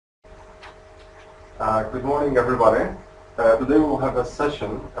Good morning, everybody. Today we will have a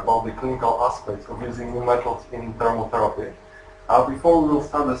session about the clinical aspects of using new methods in thermotherapy. Before we will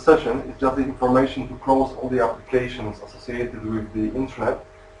start the session, it's just the information to close all the applications associated with the internet,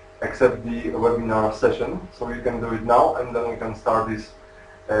 except the webinar session. So you can do it now, and then we can start this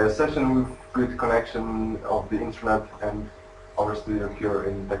session with good connection of the internet and our studio here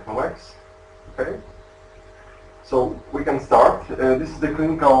in Thermopress. Okay. So we can start. This is the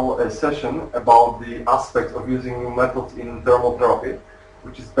clinical session about the aspects of using new methods in thermotherapy,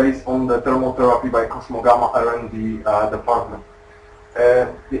 which is based on the thermotherapy by Cosmogama R&D department.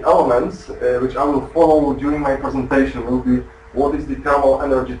 The elements which I will follow during my presentation will be what is the thermal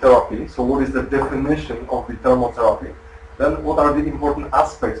energy therapy, so what is the definition of the thermotherapy, then what are the important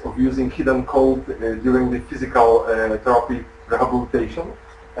aspects of using heat and cold during the physical therapy rehabilitation,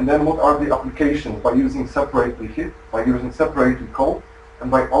 and then what are the applications by using separately heat, by using separately cold,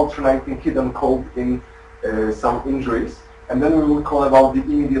 and by alternating heat and cold in some injuries. And then we will call about the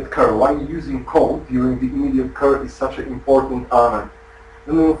immediate care, why using cold during the immediate care is such an important element.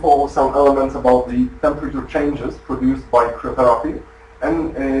 Then we will follow some elements about the temperature changes produced by cryotherapy,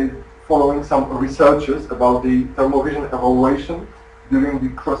 and following some researches about the thermovision evaluation during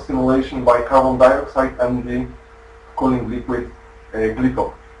the cross-stimulation by carbon dioxide and the cooling liquid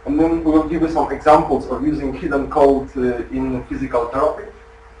glycol. And then we will give you some examples of using heat and cold in physical therapy,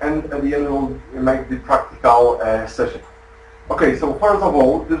 and at the end we will make the practical session. Okay, so first of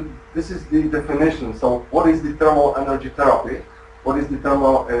all, this is the definition. So what is the thermal energy therapy? What is the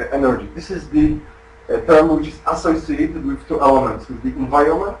thermal energy? This is the term which is associated with two elements, with the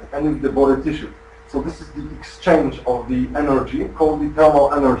environment and with the body tissue. So this is the exchange of the energy, called the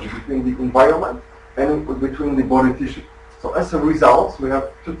thermal energy, between the environment and between the body tissue. So as a result, we have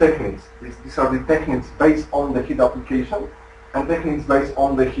two techniques. These are the techniques based on the heat application and techniques based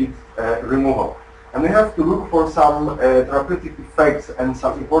on the heat removal. And we have to look for some therapeutic effects and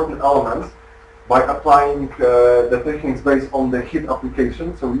some important elements by applying the techniques based on the heat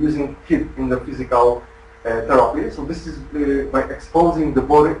application, so using heat in the physical therapy. So this is by exposing the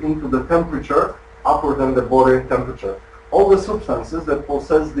body into the temperature upper than the body temperature. All the substances that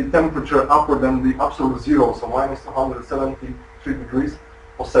possess the temperature upper than the absolute zero, so minus 273 degrees,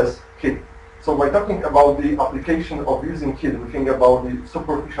 possess heat. So by talking about the application of using heat, we think about the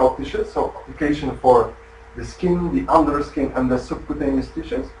superficial tissues, so application for the skin, the underskin, and the subcutaneous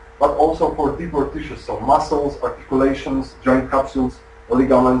tissues, but also for deeper tissues, so muscles, articulations, joint capsules,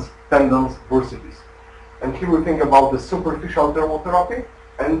 ligaments, tendons, bursities. And here we think about the superficial thermotherapy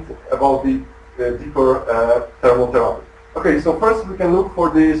and about the deeper thermotherapy. Okay, so first we can look for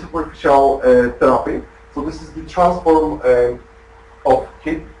the superficial therapy. So this is the transform of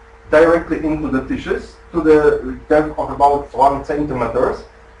heat directly into the tissues to the depth of about 1 centimeter.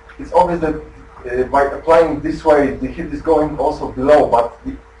 It's obvious that by applying this way, the heat is going also below, but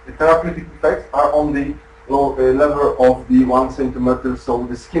the therapeutic effects are on the low level of the 1 centimeter, so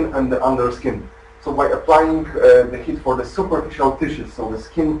the skin and the underskin. So by applying the heat for the superficial tissues, so the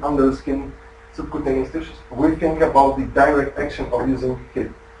skin, underskin, subcutaneous tissues, we think about the direct action of using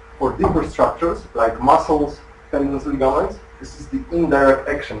heat. For deeper structures like muscles, tendons, ligaments, this is the indirect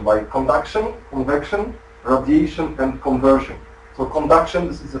action by conduction, convection, radiation, and conversion. So conduction,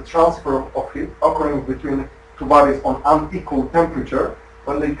 this is a transfer of heat occurring between two bodies on unequal temperature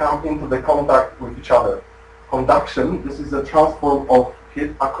when they come into the contact with each other. Conduction, this is a transfer of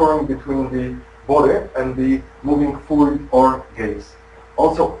heat occurring between the body and the moving fluid or gas,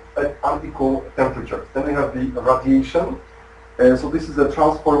 also at unequal temperatures. Then we have the radiation. So this is a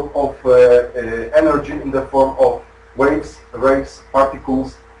transfer of energy in the form of waves, rays,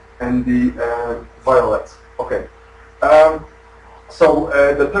 particles, and the violets. Okay. So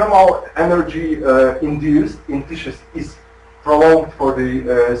the thermal energy induced in tissues is prolonged for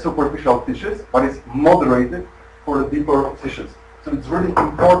the superficial tissues, but it's moderated for the deeper tissues. So it's really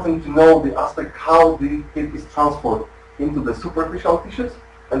important to know the aspect how the heat is transferred into the superficial tissues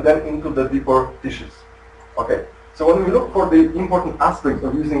and then into the deeper tissues. Okay, so when we look for the important aspects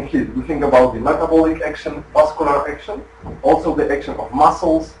of using heat, we think about the metabolic action, vascular action, also the action of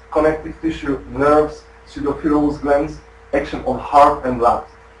muscles, connective tissue, nerves, pseudophilous glands, action on heart and lungs.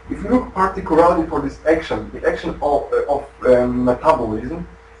 If you look particularly for this action, the action of metabolism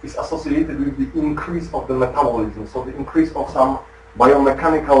is associated with the increase of the metabolism, so the increase of some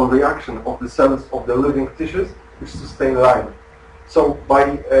biomechanical reaction of the cells of the living tissues which sustain life. So by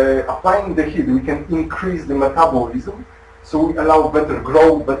applying the heat, we can increase the metabolism, so we allow better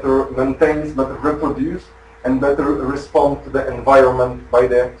growth, better maintain, better reproduce, and better respond to the environment by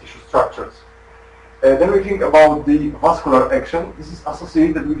the tissue structures. Then we think about the vascular action. This is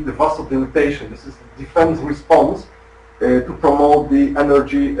associated with the vasodilatation. This is the defense response to promote the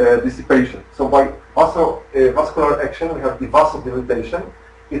energy dissipation. So by vascular action, we have the vasodilatation.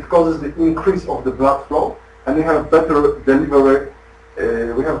 It causes the increase of the blood flow, and we have better delivery.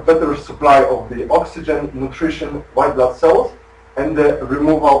 We have better supply of the oxygen, nutrition, white blood cells, and the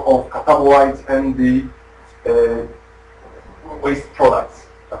removal of catabolites and the waste products.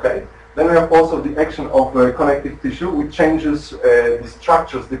 Okay. Then we have also the action of connective tissue, which changes the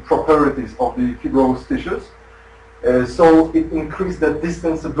structures, the properties of the fibrous tissues. So it increases the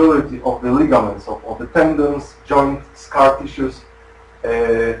distensibility of the ligaments, of the tendons, joint, scar tissues.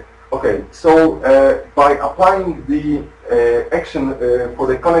 Okay, so by applying the action for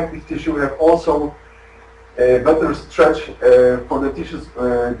the connective tissue, we have also better stretch for the tissues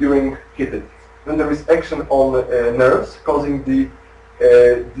during heating. Then there is action on nerves, causing the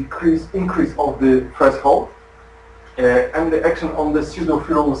increase of the threshold, and the action on the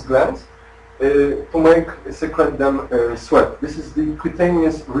pseudophilous glands to secrete them sweat. This is the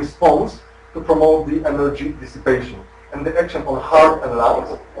cutaneous response to promote the energy dissipation. And the action on heart and lungs,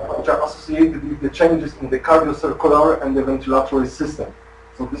 which are associated with the changes in the cardiocirculatory and the ventilatory system.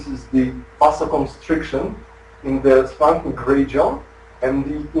 So this is the vasoconstriction in the splanchnic region and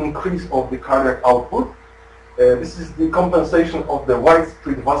the increase of the cardiac output. This is the compensation of the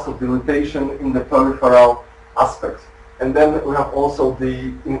widespread vasodilatation in the peripheral aspects. And then we have also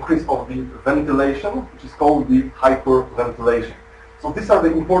the increase of the ventilation, which is called the hyperventilation. So these are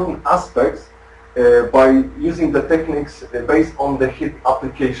the important aspects by using the techniques based on the heat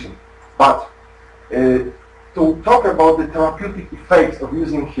application. But to talk about the therapeutic effects of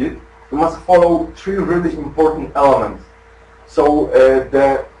using heat, we must follow three really important elements. So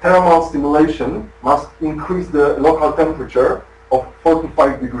the thermal stimulation must increase the local temperature of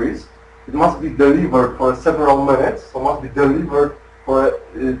 45 degrees. It must be delivered for several minutes, so must be delivered for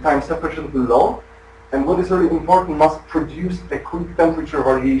a time sufficiently long. And what is really important, must produce a quick temperature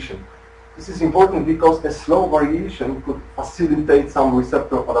variation. This is important because a slow variation could facilitate some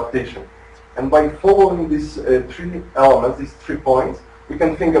receptor adaptation. And by following these three elements, these 3 points, we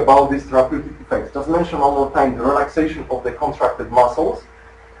can think about these therapeutic effects. Just mention one more time the relaxation of the contracted muscles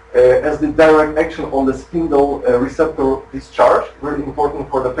as the direct action on the spindle receptor discharge, really important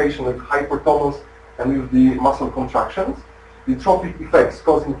for the patient with hypertonus and with the muscle contractions. The trophic effects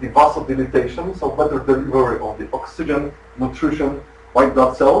causing the vasodilatation, so better delivery of the oxygen, nutrition, white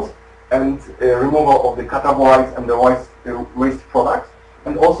blood cells, and removal of the catabolites and the waste products,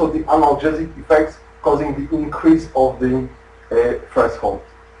 and also the analgesic effects causing the increase of the threshold.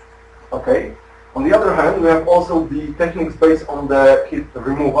 Okay. On the other hand, we have also the techniques based on the heat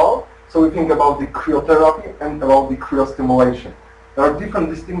removal. So we think about the cryotherapy and about the cryostimulation. There are different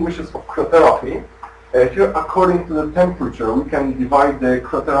distinguishes of cryotherapy. Here, according to the temperature, we can divide the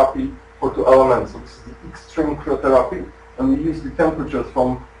cryotherapy for 2 elements. So this is the extreme cryotherapy, and we use the temperatures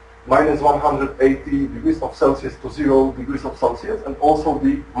from -180 degrees of Celsius to 0 degrees of Celsius, and also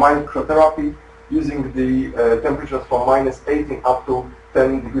the mild cryotherapy using the temperatures from -18 up to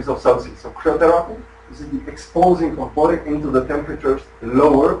 10 degrees of Celsius. So cryotherapy, this is the exposing of body into the temperatures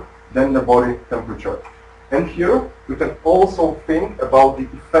lower than the body temperature. And here we can also think about the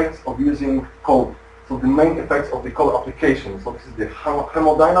effects of using cold. So the main effects of the cold application. So this is the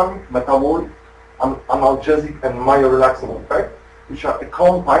hemodynamic, metabolic, analgesic, and myorelaxing effect, which are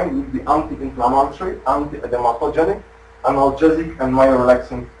accompanied with the anti-inflammatory, anti-edematogenic, analgesic, and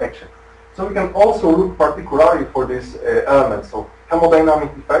myorelaxing action. So we can also look particularly for these elements. So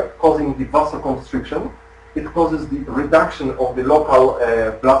hemodynamic effect causing the vasoconstriction. It causes the reduction of the local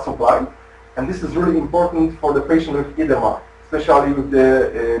blood supply, and this is really important for the patient with edema, especially with the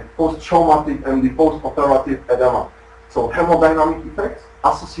post-traumatic and the post-operative edema. So hemodynamic effects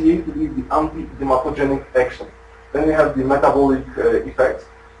associated with the anti-edematogenic action. Then we have the metabolic effects.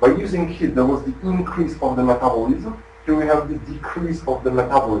 By using heat, there was the increase of the metabolism. Here we have the decrease of the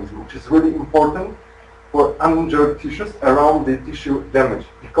metabolism, which is really important for uninjured tissues around the tissue damage,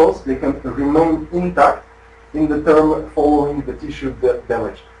 because they can remain intact in the term following the tissue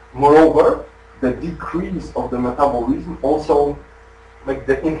damage. Moreover, the decrease of the metabolism also makes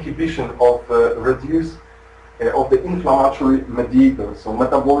the inhibition of reduce of the inflammatory mediators, so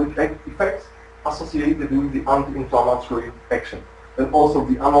metabolic effects associated with the anti-inflammatory action. And also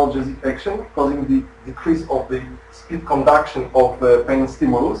the analgesic action, causing the decrease of the speed conduction of pain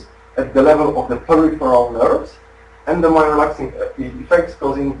stimulus at the level of the peripheral nerves, and the myorelaxing effects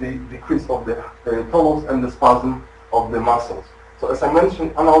causing the decrease of the tonus and the spasm of the muscles. So as I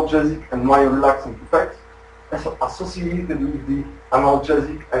mentioned, analgesic and myorelaxing effects associated with the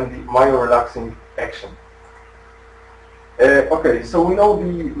analgesic and the myorelaxing action. Okay, so we know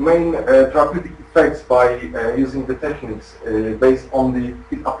the main therapeutic effects by using the techniques based on the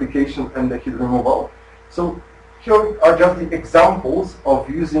heat application and the heat removal. So here are just the examples of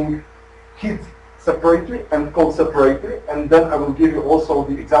using heat separately and cold separately, and then I will give you also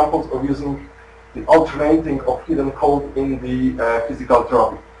the examples of using the alternating of heat and cold in the physical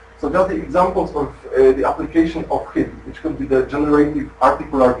therapy. So just the examples of the application of heat, which could be the degenerative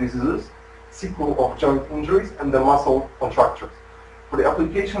articular diseases, sequel of joint injuries, and the muscle contractures. For the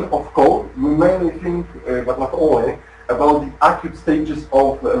application of cold, we mainly think, but not only, about the acute stages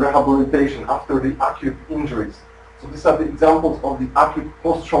of rehabilitation after the acute injuries. So these are the examples of the acute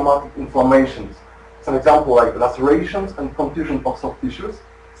post-traumatic inflammations. It's an example like lacerations and contusion of soft tissues,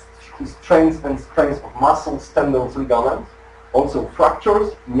 strains and strains of muscles, tendons, ligaments, also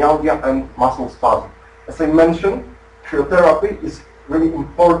fractures, myalgia, and muscle spasm. As I mentioned, cryotherapy is really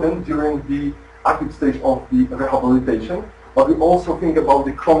important during the acute stage of the rehabilitation, but we also think about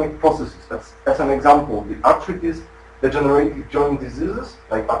the chronic processes. As an example, the arthritis, degenerative joint diseases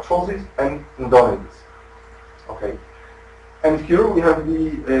like arthrosis and tendonitis. Okay. And here we have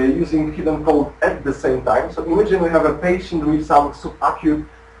the using heat and cold at the same time. So imagine we have a patient with some subacute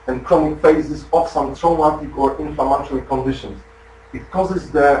and chronic phases of some traumatic or inflammatory conditions. It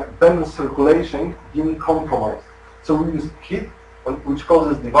causes the venous circulation being compromised. So we use heat, which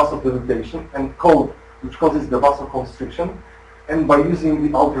causes the vasodilation, and cold, which causes the vasoconstriction. And by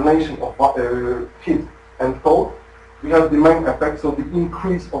using the alternation of heat and cold, we have the main effect, so the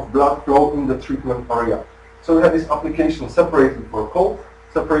increase of blood flow in the treatment area. So we have this application separately for cold,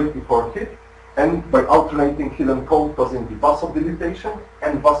 separately for heat, and by alternating heat and cold causing the vasodilation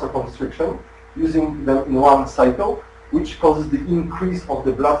and vasoconstriction, using them in one cycle, which causes the increase of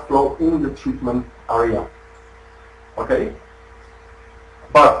the blood flow in the treatment area. Okay?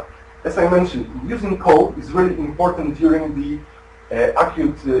 But, as I mentioned, using cold is really important during the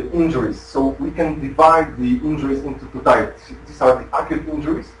acute injuries. So we can divide the injuries into two types. These are the acute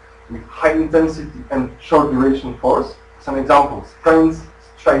injuries with high intensity and short duration force. As an example, sprains,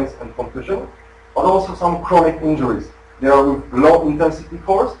 strains, and contusion. But also some chronic injuries. They are with low intensity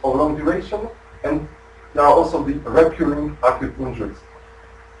force or long duration, and there are also the recurring acute injuries.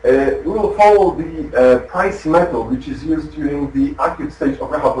 We will follow the Price method, which is used during the acute stage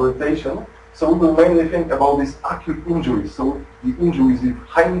of rehabilitation. So we will mainly think about these acute injuries. So the injuries with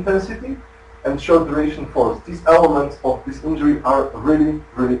high intensity and short duration force. These elements of this injury are really,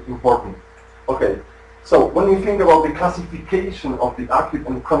 really important. Okay, so when we think about the classification of the acute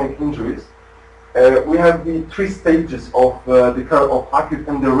and chronic injuries, we have the three stages of the curve of acute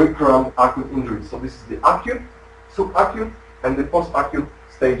and the recurrent acute injuries. So this is the acute, subacute, and the post-acute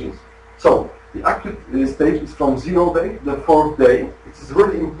stages. So the acute stage is from 0 day to the 4th day. It is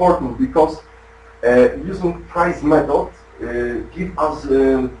really important because using Price method give us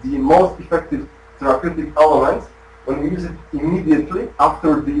the most effective therapeutic elements when we use it immediately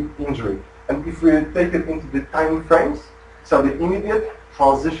after the injury. And if we take it into the time frames, so the immediate,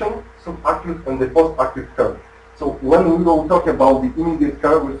 transition, subacute, and the post-acute curve. So when we will talk about the immediate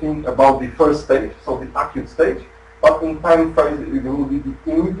curve, we think about the first stage, so the acute stage, but in time phase it will be the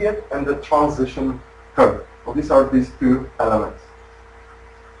immediate and the transition curve. So these are these two elements.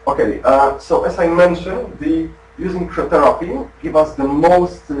 Okay, so as I mentioned, using cryotherapy give us the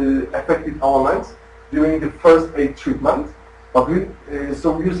most effective elements during the first aid treatment, but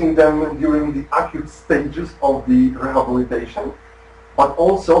so using them during the acute stages of the rehabilitation, but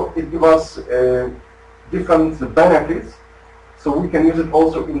also it gives us different benefits, so we can use it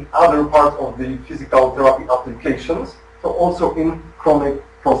also in other parts of the physical therapy applications, so also in chronic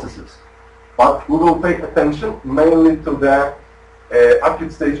processes. But we will pay attention mainly to the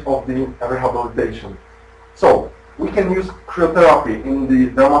acute stage of the rehabilitation. So we can use cryotherapy in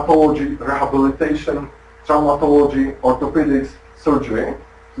the dermatology, rehabilitation, traumatology, orthopedics, surgery.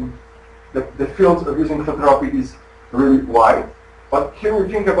 So the field of using cryotherapy is really wide. But here we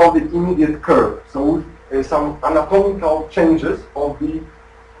think about the immediate curve. So with some anatomical changes of the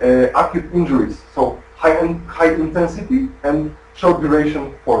acute injuries. So high intensity and short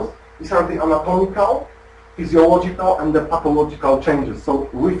duration force. These are the anatomical, physiological, and the pathological changes. So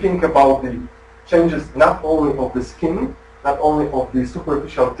we think about the changes not only of the skin, not only of the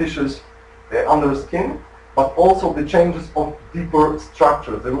superficial tissues under skin, but also the changes of deeper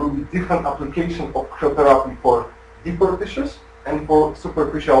structures. There will be different application of cryotherapy for deeper tissues and for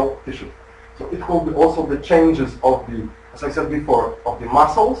superficial tissues. So it will be also the changes of the, as I said before, of the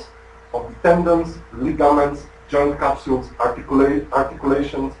muscles, of the tendons, ligaments, joint capsules,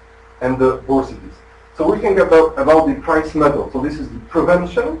 articulations, and the bursities. So we think about the price method. So this is the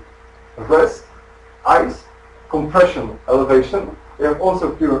prevention, rest, ice, compression, elevation. We have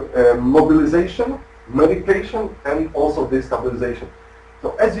also here mobilization, medication, and also destabilization.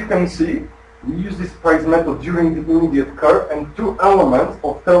 So as you can see, we use this price method during the immediate care, and two elements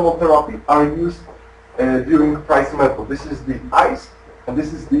of thermotherapy are used during price method. This is the ice and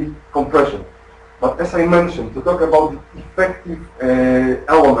this is the compression. But as I mentioned, to talk about the effective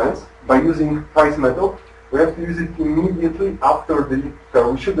elements by using price method, we have to use it immediately after the care.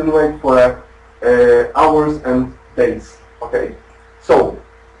 We shouldn't wait for hours and days. Okay. So,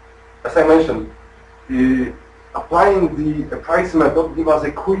 as I mentioned, applying the price method gives us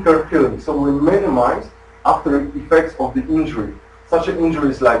a quicker healing. So we minimize after effects of the injury. Such an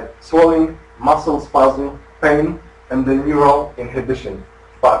injuries like swelling, muscle spasm, pain, and the neural inhibition.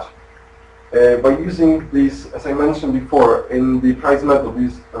 But by using this, as I mentioned before, in the price method, we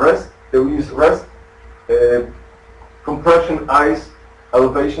use rest, compression, ice,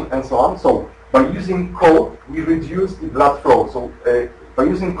 elevation, and so on. So by using cold, we reduce the blood flow. So by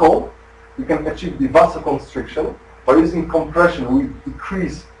using cold, we can achieve the vasoconstriction. By using compression, we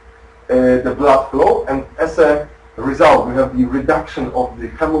decrease the blood flow, and as a result, we have the reduction of the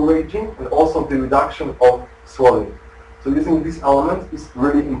hemorrhaging and also the reduction of swelling. So using these elements is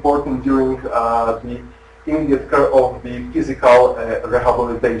really important during the immediate care of the physical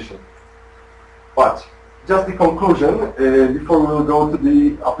rehabilitation. But just the conclusion, before we will go to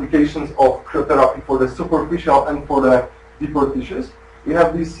the applications of cryotherapy for the superficial and for the deeper tissues, we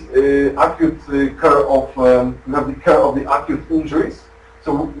have this acute care of we have the care of the acute injuries.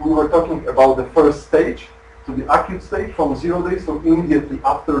 So we were talking about the first stage, so the acute stage from 0 days, so immediately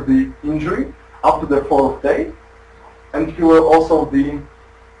after the injury, up to the 4th day. And here were also the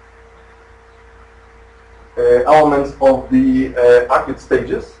elements of the acute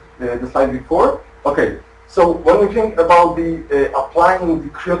stages, the slide before. Okay, so when we think about the applying the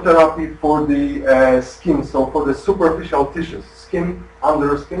cryotherapy for the skin, so for the superficial tissues, skin,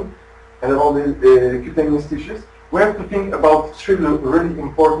 under skin, and all the cutaneous tissues, we have to think about three really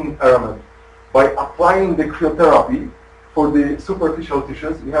important elements. By applying the cryotherapy for the superficial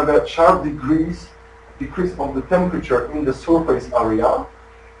tissues, we have a sharp decrease of the temperature in the surface area.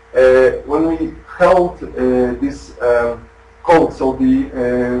 When we held this cold, so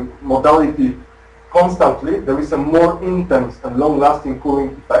the modality constantly, there is a more intense and long-lasting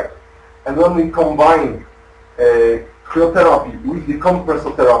cooling effect. And when we combine cryotherapy with the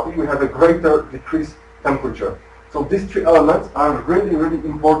compressotherapy, we have a greater decreased temperature. So these three elements are really, really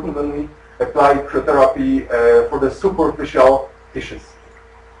important when we apply cryotherapy for the superficial tissues.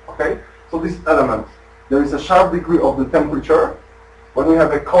 Okay? So these elements, there is a sharp degree of the temperature. When we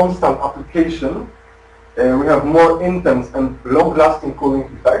have a constant application, we have more intense and long-lasting cooling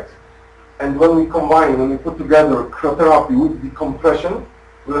effect. And when we combine, when we put together cryotherapy with decompression,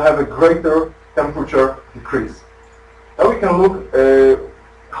 we'll have a greater temperature decrease. Now we can look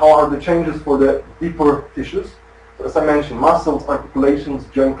how are the changes for the deeper tissues. So as I mentioned, muscles, articulations,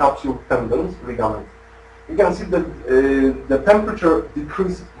 joint capsule, tendons, ligaments. You can see that the temperature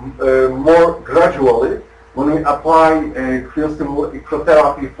decreases more gradually when we apply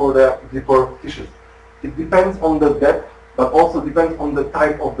cryotherapy for the deeper tissues. It depends on the depth, but also depends on the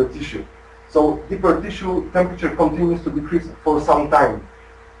type of the tissue. So deeper tissue temperature continues to decrease for some time.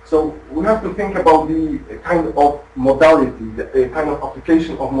 So we have to think about the kind of modality, the kind of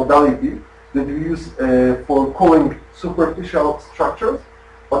application of modality that we use for cooling superficial structures,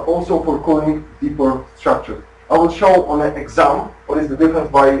 but also for cooling deeper structures. I will show on an exam what is the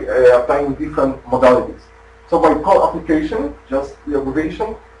difference by applying different modalities. So by cold application, just the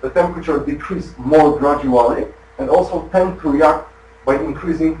abbreviation, the temperature decreases more gradually and also tend to react by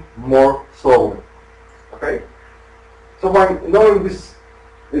increasing more slowly. Okay? So by knowing these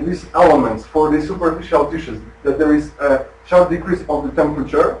elements for the superficial tissues, that there is a sharp decrease of the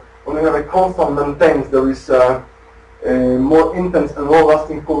temperature, when we have a constant maintains, there is more intense and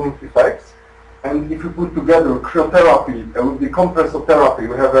long-lasting cooling effects. And if you put together cryotherapy with the compressotherapy,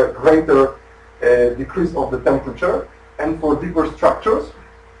 we have a greater decrease of the temperature. And for deeper structures,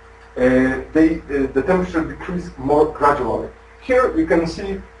 the temperature decreases more gradually. Here you can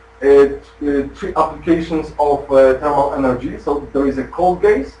see three applications of thermal energy. So there is a cold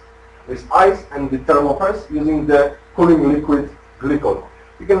gas, there is ice, and the Thermopress using the cooling liquid glycol.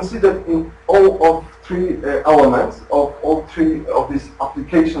 You can see that in all of three elements of all three of these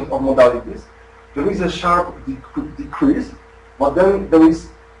applications of modalities, there is a sharp decrease, but then there is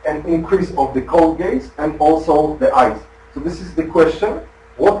an increase of the cold gas and also the ice. So this is the question: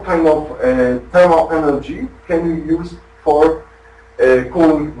 what kind of thermal energy can you use for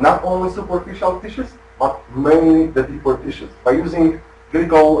cooling not only superficial tissues but mainly the deeper tissues. By using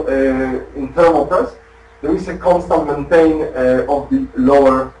glycol in Thermopress, there is a constant maintain of the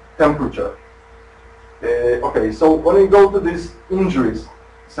lower temperature. Okay, so when we go to these injuries,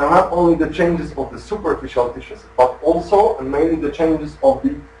 so not only the changes of the superficial tissues, but also and mainly the changes of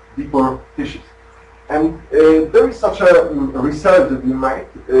the deeper tissues. And there is such a research that we made,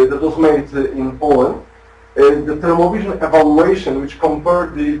 that was made in Poland, the thermovision evaluation, which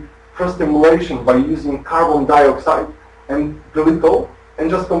compared the cross-stimulation by using carbon dioxide and glycol, and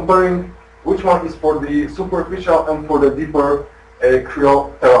just comparing which one is for the superficial and for the deeper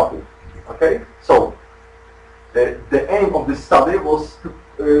cryotherapy. Okay, so the aim of this study was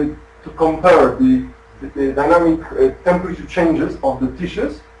to compare the dynamic temperature changes of the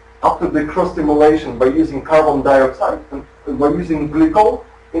tissues after the cross-stimulation by using carbon dioxide and by using glycol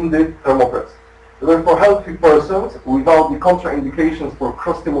in the Thermopress. Then for healthy persons without the contraindications for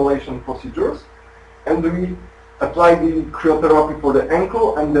cross-stimulation procedures, and we apply the cryotherapy for the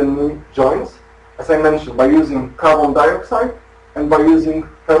ankle and the knee joints, as I mentioned, by using carbon dioxide and by using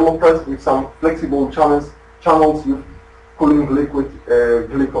Thermopress with some flexible channels with cooling liquid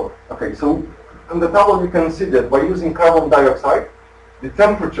glycol. Okay, so in the table you can see that by using carbon dioxide, the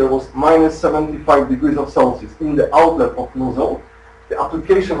temperature was minus 75 degrees of Celsius in the outlet of nozzle. The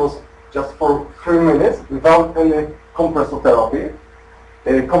application was just for 3 minutes without any compressor therapy.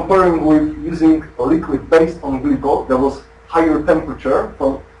 Comparing with using a liquid based on glycol, there was higher temperature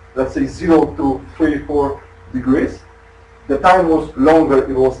from, let's say, 0 to 3-4 degrees. The time was longer,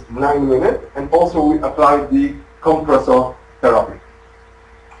 it was 9 minutes, and also we applied the compressor therapy.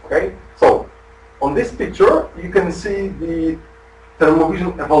 Okay, so on this picture you can see the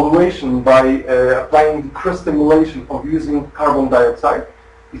thermovision evaluation by applying the cross-stimulation of using carbon dioxide.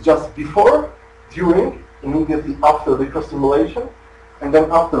 It's just before, during, immediately after the cross-stimulation, and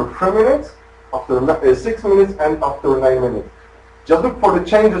then after 3 minutes, after 6 minutes, and after 9 minutes. Just look for the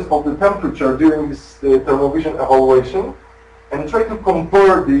changes of the temperature during this thermovision evaluation and try to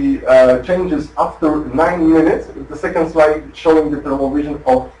compare the changes after 9 minutes with the second slide showing the thermovision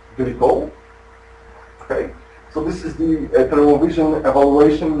of glycol. Okay, so this is the thermovision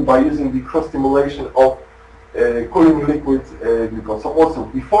evaluation by using the cross-stimulation of cooling liquid glycol. So also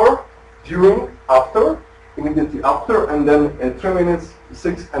before, during, after, immediately after, and then 3 minutes,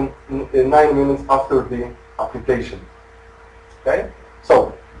 6 and 9 minutes after the application. Okay,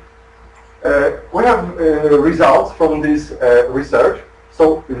 so we have results from this research.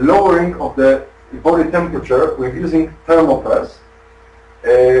 So lowering of the body temperature with using Thermopress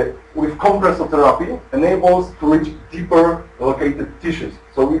with compressor therapy enables to reach deeper located tissues.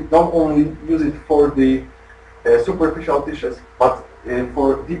 So we don't only use it for the superficial tissues, but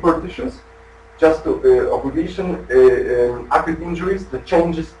for deeper tissues. Just to abbreviation, acute injuries, the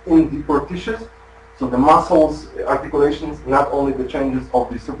changes in deeper tissues, so the muscles, articulations, not only the changes of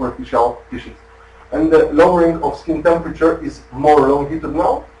the superficial tissues. And the lowering of skin temperature is more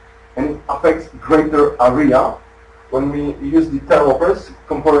longitudinal and it affects greater area when we use the Thermopress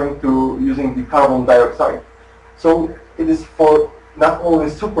comparing to using the carbon dioxide. So it is for not only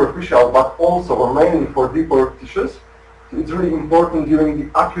superficial but also or mainly for deeper tissues. So it's really important during the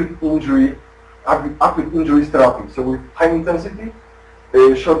acute injuries therapy. So with high intensity,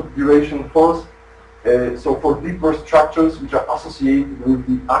 short duration force, so for deeper structures which are associated with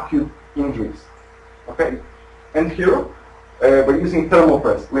the acute injuries. Okay, and here by using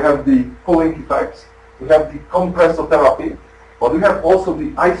Thermopress we have the cooling effects, we have the compressor therapy, but we have also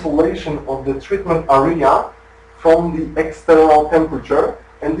the isolation of the treatment area from the external temperature,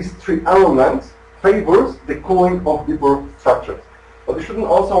 and these three elements favors the cooling of deeper structures. But we shouldn't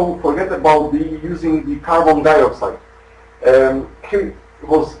also forget about using the carbon dioxide. Here it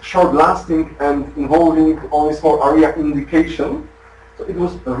was short-lasting and involving only small area indication, so it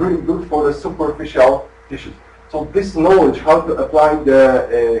was really good for the superficial tissues. So this knowledge how to apply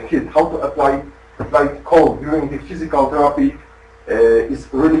the heat, how to apply cold during the physical therapy is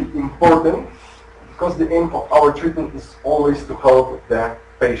really important, because the aim of our treatment is always to help the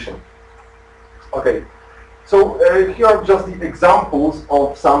patient. Okay, so here are just the examples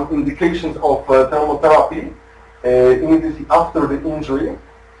of some indications of thermotherapy immediately after the injury.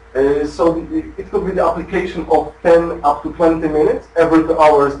 So it could be the application of 10 up to 20 minutes every 2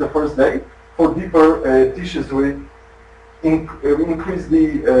 hours the first day. For deeper tissues we increase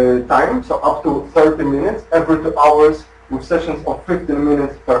the time, so up to 30 minutes every 2 hours with sessions of 15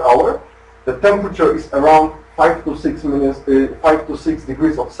 minutes per hour. The temperature is around 5 to 6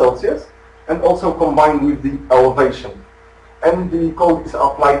 degrees of Celsius, and also combined with the elevation. And the cold is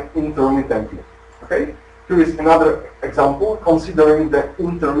applied intermittently. Okay? Here is another example considering the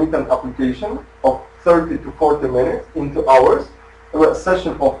intermittent application of 30 to 40 minutes into hours, a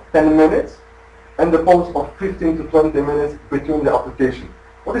session of 10 minutes, and the pause of 15 to 20 minutes between the application.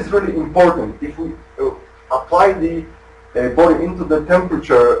 What is really important, if we apply the body into the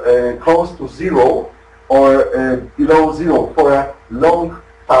temperature close to zero or below zero for a long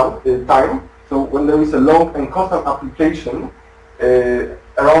time, so when there is a long and constant application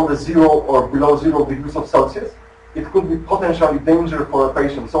around the 0 or below 0 degrees of Celsius, it could be potentially dangerous for a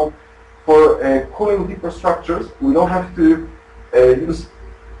patient. So for cooling deeper structures, we don't have to use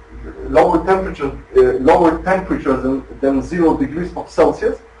lower temperatures than 0 degrees of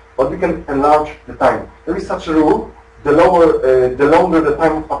Celsius, but we can enlarge the time. There is such a rule: the longer the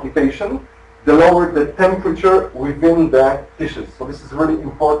time of application, the lower the temperature within the tissues. So this is really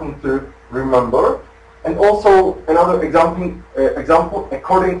important to remember. And also another example,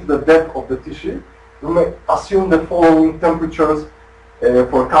 according to the depth of the tissue, we may assume the following temperatures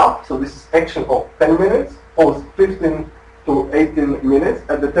for cuff. So this is action of 10 minutes, pause 15 to 18 minutes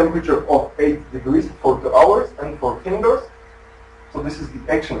at the temperature of 8 degrees for 2 hours, and for fingers. So this is the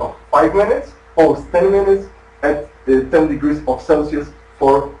action of 5 minutes, pause 10 minutes at 10 degrees of Celsius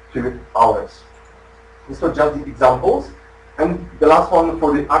for 2 hours. These are just the examples. And the last one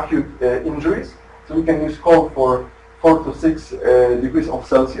for the acute injuries. So we can use cold for 4 to 6 degrees of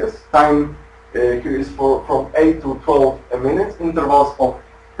Celsius. Time here is from 8 to 12 minutes, intervals of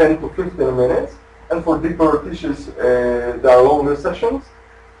 10 to 15 minutes. And for deeper tissues, there are longer sessions.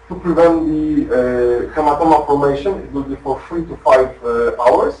 To prevent the hematoma formation, it will be for 3 to 5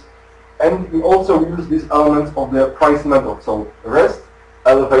 hours. And we also use these elements of the Price method, so rest,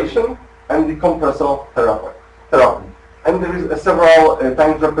 elevation, and the compressor therapy. And there is several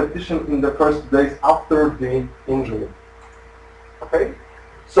times repetition in the first days after the injury. Okay?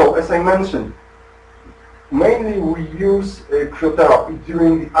 So, as I mentioned, mainly we use cryotherapy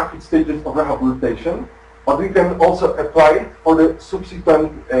during the acute stages of rehabilitation, but we can also apply it for the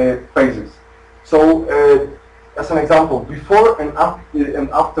subsequent phases. So, as an example, before and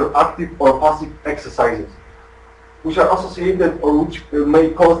after active or passive exercises, which are associated or which may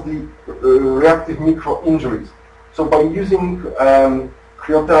cause the reactive micro-injuries. So by using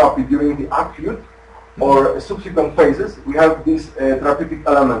cryotherapy during the acute or subsequent phases, we have these therapeutic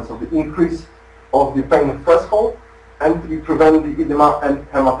elements of the increase of the pain threshold, and we prevent the edema and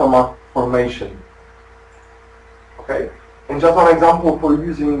hematoma formation. Okay, and just one example for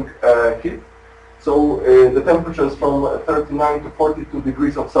using heat. So the temperatures from 39 to 42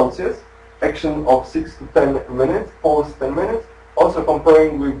 degrees of Celsius, action of 6 to 10 minutes, pause 10 minutes, also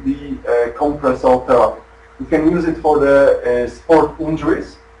comparing with the compressor therapy. You can use it for the sport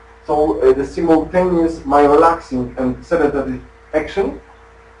injuries. So the simultaneous myorelaxing and sedative action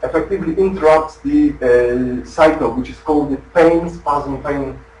effectively interrupts the cycle, which is called the pain-spasm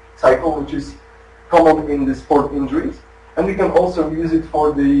pain cycle, which is common in the sport injuries. And we can also use it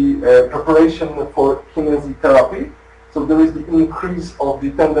for the preparation for kinesiotherapy. So there is the increase of the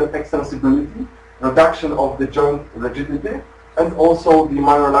tendon extensibility, reduction of the joint rigidity, and also the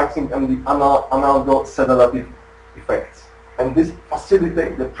myorelaxing and the analgosedative effects. And this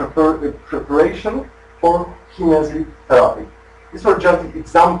facilitates the preparation for kinesiotherapy. These were just the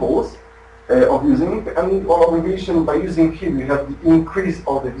examples of using, and on observation by using heat we have the increase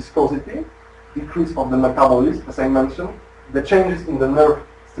of the viscosity, decrease of the metabolism, as I mentioned, the changes in the nerve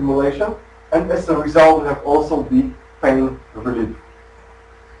stimulation, and as a result we have also the pain relief.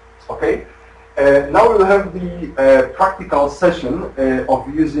 Okay, now we'll have the practical session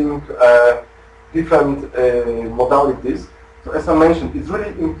of using different modalities. So as I mentioned, it's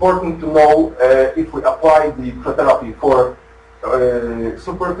really important to know if we apply the cryotherapy for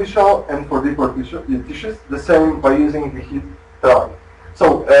superficial and for deeper tissues, the same by using the heat therapy.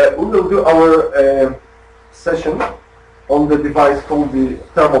 So we will do our session on the device called the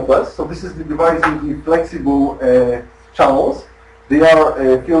Thermopress. So this is the device with the flexible channels. They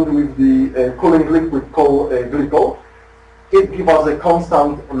are filled with the cooling liquid called glycol. It gives us a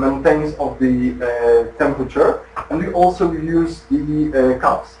constant maintenance of the temperature, and we also use the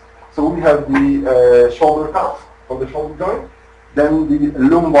cuffs. So we have the shoulder cuff for the shoulder joint, then the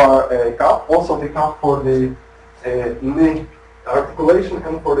lumbar cuff, also the cuff for the knee articulation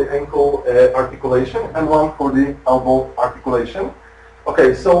and for the ankle articulation, and one for the elbow articulation.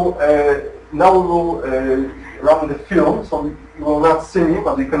 Okay, so now we will run the film, so you will not see me,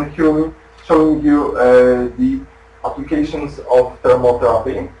 but you can hear me showing you the applications of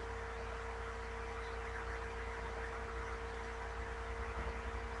thermotherapy.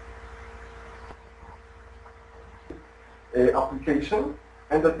 Application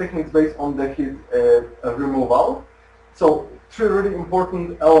and the techniques based on the heat removal. So three really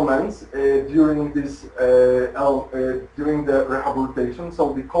important elements during this during the rehabilitation.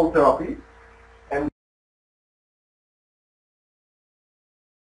 So the cold therapy and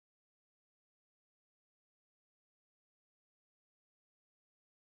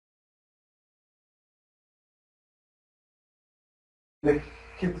the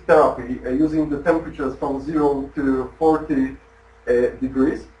heat therapy using the temperatures from 0 to 40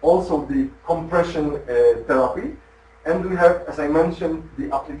 degrees. Also the compression therapy. And we have, as I mentioned,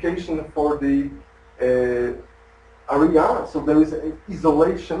 the application for the area. So there is an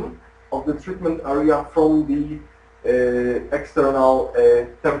isolation of the treatment area from the external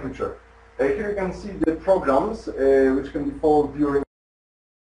temperature. Here you can see the programs which can be followed during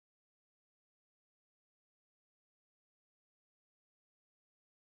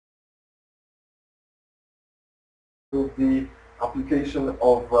the application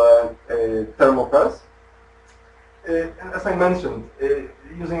of Thermopress. And as I mentioned,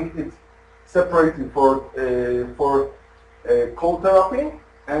 using it separately for cold therapy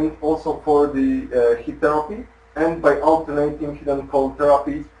and also for the heat therapy, and by alternating heat and cold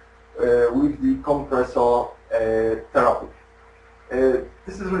therapy with the compressor therapy.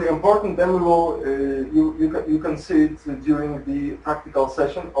 This is really important. Then we will you can see it during the practical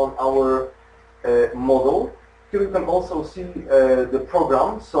session on our model. Here you can also see the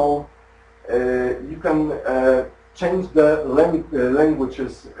program, so you can change the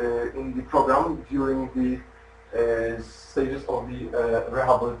languages in the program during the stages of the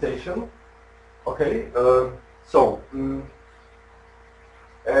rehabilitation. Okay,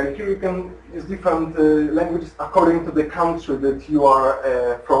 here you can use different languages according to the country that you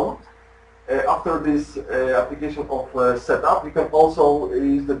are from. After this application of setup, you can also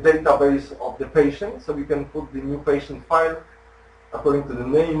use the database of the patient, so you can put the new patient file according to the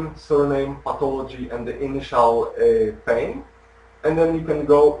name, surname, pathology, and the initial pain. And then you can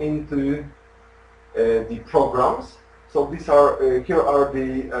go into the programs. So these are here are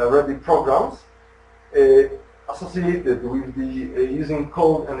the ready programs associated with the using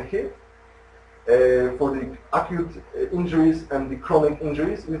cold and heat for the acute injuries and the chronic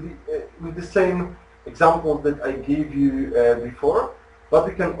injuries with the same example that I gave you before. But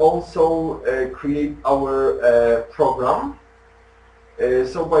we can also create our program.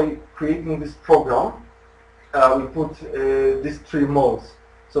 So by creating this program, we put these three modes.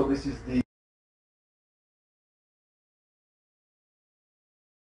 So this is the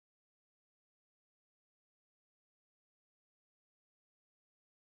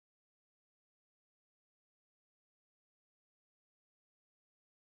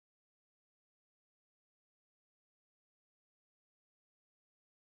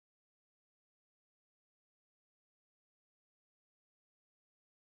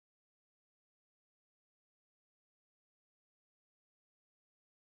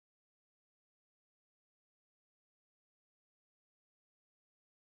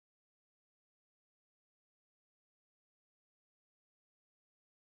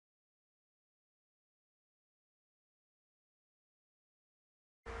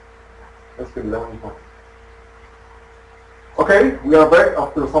Okay, we are back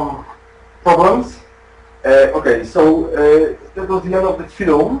after some problems. Okay, so that was the end of the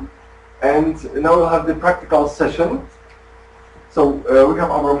film, and now we'll have the practical session. So we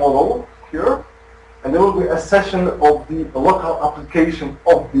have our model here, and there will be a session of the local application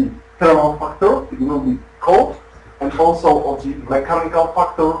of the thermal factor. It will be cold, and also of the mechanical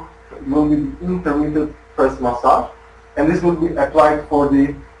factor. It will be the intermittent press massage, and this will be applied for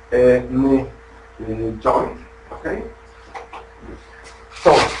the knee joint. Okay.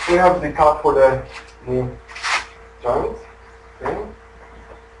 So we have the cut for the knee joint. Okay.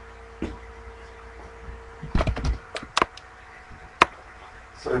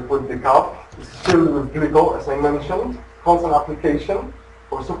 So we put the cup. This is filled with glycol, as I mentioned. Constant application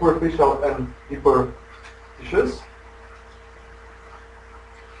for superficial and deeper tissues.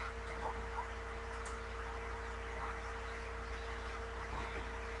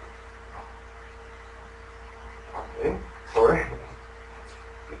 Okay, sorry.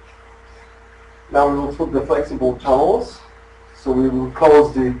 Now we will put the flexible channels. So we will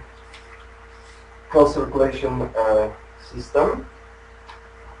close the cross circulation system.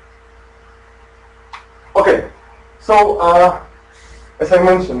 Okay, so as I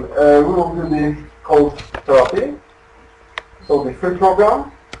mentioned, we will do the cold therapy. So the free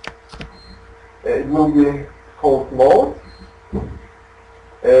program, it will be cold mode.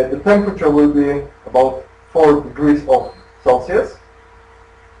 The temperature will be about 4 degrees of Celsius.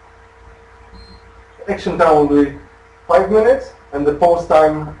 The action time will be 5 minutes, and the pause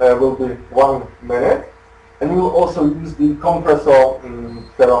time will be 1 minute. And we'll also use the compressor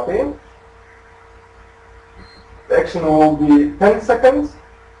therapy. The action will be 10 seconds,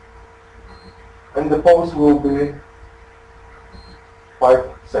 and the pause will be 5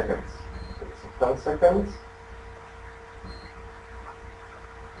 seconds. Okay, so 10 seconds,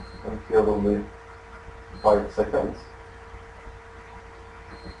 and here will be 5 seconds.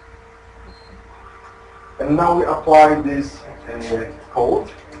 And now we apply this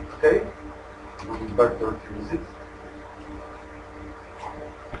code, okay? It will be better to use it.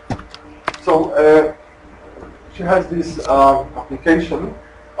 So she has this application.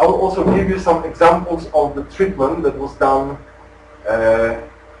 I will also give you some examples of the treatment that was done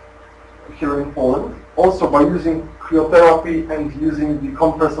here in Poland, also by using cryotherapy and using the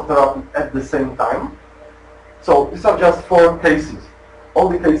compressor therapy at the same time. So these are just 4 cases. All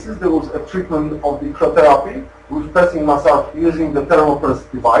the cases, there was a treatment of the cryotherapy with pressing massage using the Thermopress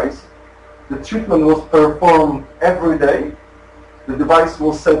device. The treatment was performed every day. The device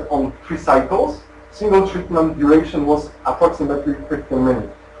was set on 3 cycles. Single treatment duration was approximately 15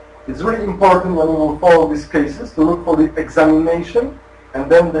 minutes. It's really important when you will follow these cases to look for the examination and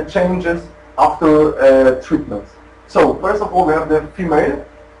then the changes after treatments. So first of all, we have the female.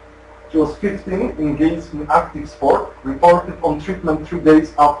 She was 15, engaged in active sport, reported on treatment 3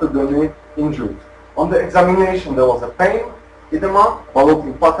 days after the knee injury. On the examination, there was a pain, edema,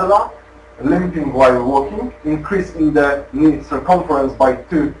 ballotting patella, limping while walking, increase in the knee circumference by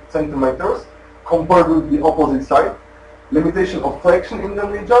 2 centimeters compared with the opposite side, limitation of flexion in the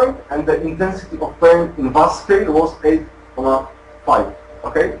knee joint, and the intensity of pain in VAS scale was 8.5.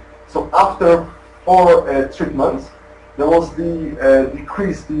 Okay, so after 4 treatments, there was the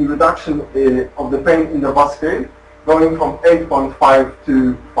decrease, the reduction of the pain in the VAS scale, going from 8.5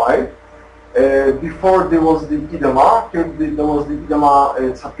 to 5. Before there was the edema, here there was the edema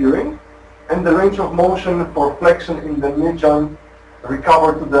appearing, and the range of motion for flexion in the knee joint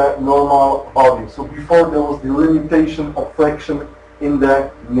recovered to the normal value. So before there was the limitation of flexion in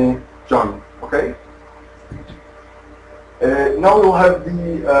the knee joint. Okay. Now we'll have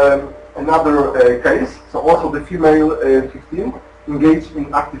the another case. So also the female 15 engaged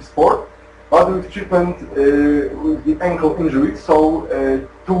in active sport, but with treatment with the ankle injury. So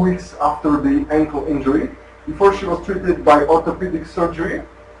 2 weeks after the ankle injury, before she was treated by orthopedic surgery.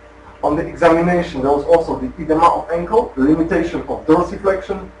 On the examination, there was also the edema of ankle, the limitation of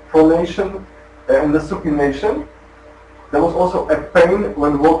dorsiflexion, pronation, and the supination. There was also a pain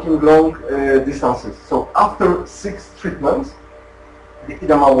when walking long distances. So after 6 treatments, the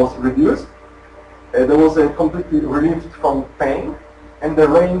edema was reduced. There was a completely relieved from pain, and the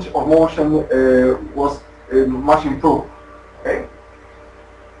range of motion was much improved. Okay.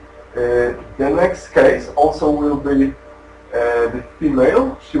 The next case also will be the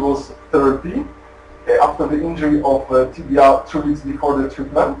female. She was 30 after the injury of tibia 2 weeks before the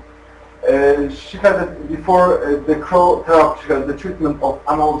treatment. She had before the cryotherapy, she had the treatment of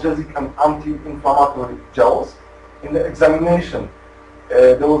analgesic and anti-inflammatory gels. In the examination,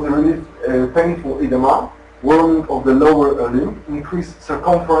 there was a relief, painful edema, warming of the lower limb, increased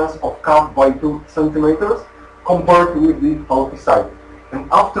circumference of calf by 2 centimeters compared with the healthy side. And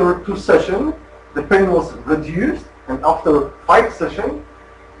after 2 sessions, the pain was reduced, and after 5 sessions,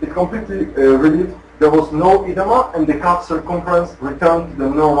 it completely relieved. There was no edema, and the calf circumference returned to the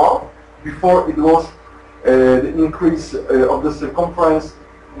normal. Before it was the increase of the circumference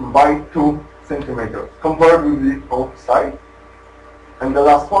by 2 centimeters compared with the healthy side. And the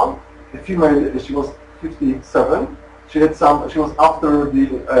last one, the female, she was 57. She was after the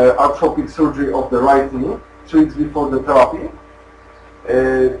arthropic surgery of the right knee, 3 weeks before the therapy.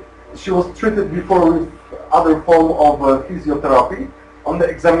 She was treated before with other form of physiotherapy. On the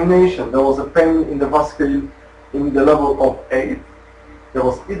examination, there was a pain in the VAS scale in the level of 8. There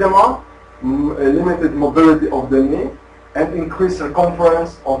was edema, limited mobility of the knee, and increased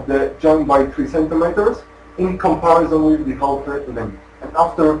circumference of the joint by 3 centimeters in comparison with the healthy limb. And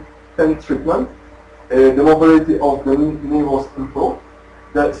after 10 treatment, the mobility of the knee was improved.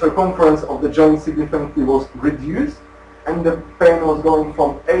 The circumference of the joint significantly was reduced, and the pain was going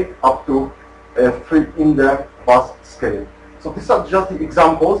from 8 up to 3 in the VAS scale. So these are just the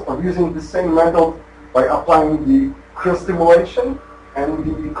examples of using the same method by applying the cryostimulation and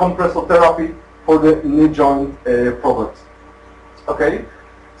the compressor therapy for the knee joint problems. Okay,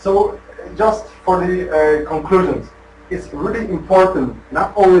 so just for the conclusions, it's really important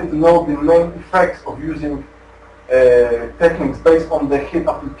not only to know the main effects of using techniques based on the heat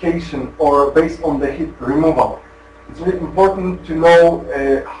application or based on the heat removal. It's really important to know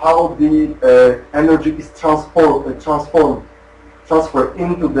how the energy is transferred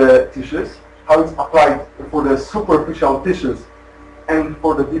into the tissues, how it's applied for the superficial tissues and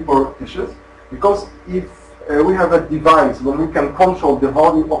for the deeper tissues. Because if we have a device when we can control the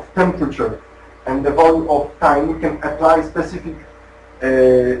value of temperature and the value of time, we can apply specific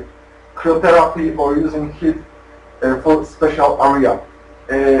cryotherapy or using heat for special area.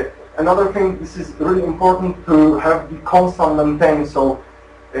 Another thing, this is really important to have the constant maintained, so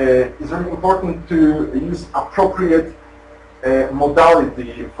it's really important to use appropriate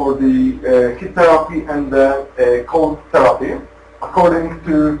modality for the heat therapy and the cold therapy according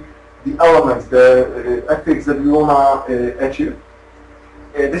to the elements, the ethics that we want to achieve.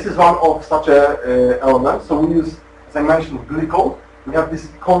 This is one of such a element. So we use, as I mentioned, glycol. We have this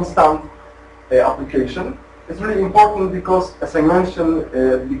constant application. It's really important because, as I mentioned at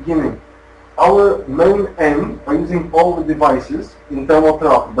the beginning, our main aim by using all the devices in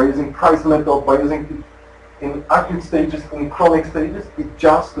thermotherapy, by using price method, by using it in acute stages, in chronic stages, is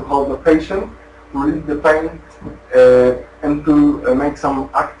just to help the patient to relieve the pain and to make some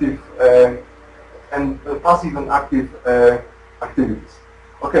active and passive and active activities.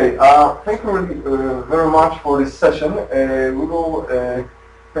 Okay, thank you really, very much for this session. We will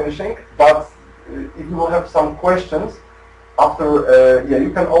finishing, but if you will have some questions after, yeah,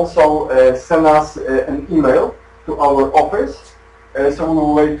 you can also send us an email to our office. So we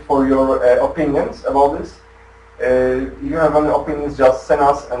will wait for your opinions about this. If you have any opinions, just send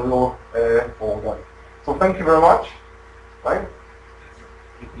us and we'll follow them. So thank you very much. Right?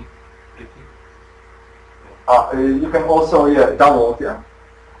 You can also download. Yeah,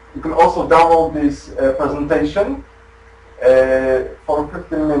 you can also download this presentation for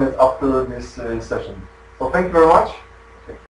 15 minutes after this session. So thank you very much.